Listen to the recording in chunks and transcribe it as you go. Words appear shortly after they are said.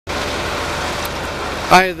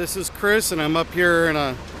Hi, this is Chris, and I'm up here in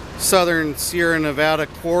a southern Sierra Nevada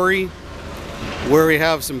quarry where we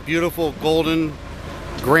have some beautiful golden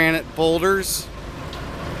granite boulders.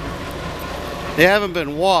 They haven't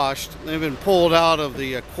been washed. They've been pulled out of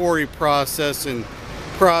the quarry process and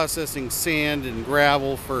processing sand and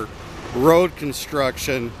gravel for road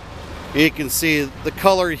construction. You can see the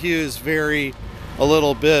color hues vary a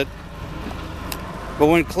little bit, but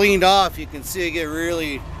when cleaned off, you can see it get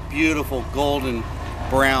really beautiful golden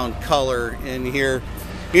brown color in here.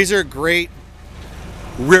 These are great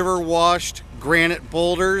river washed granite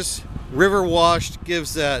boulders. River washed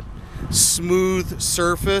gives that smooth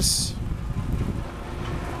surface,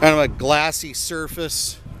 kind of a glassy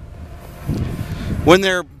surface. When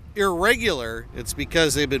they're irregular, it's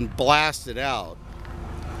because they've been blasted out.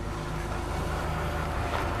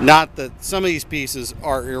 Not that some of these pieces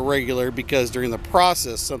are irregular because during the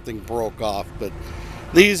process something broke off, but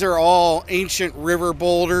these are all ancient river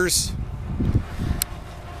boulders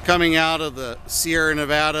coming out of the Sierra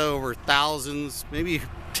Nevada over thousands, maybe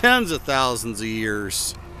tens of thousands of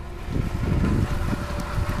years.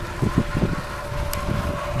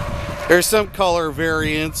 There's some color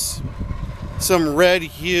variants, some red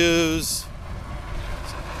hues.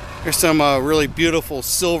 There's some really beautiful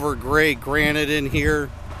silver gray granite in here.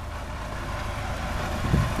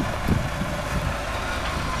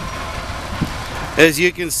 As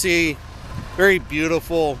you can see, very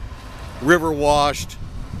beautiful river washed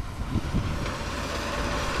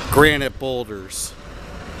granite boulders.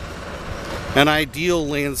 An ideal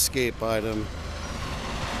landscape item.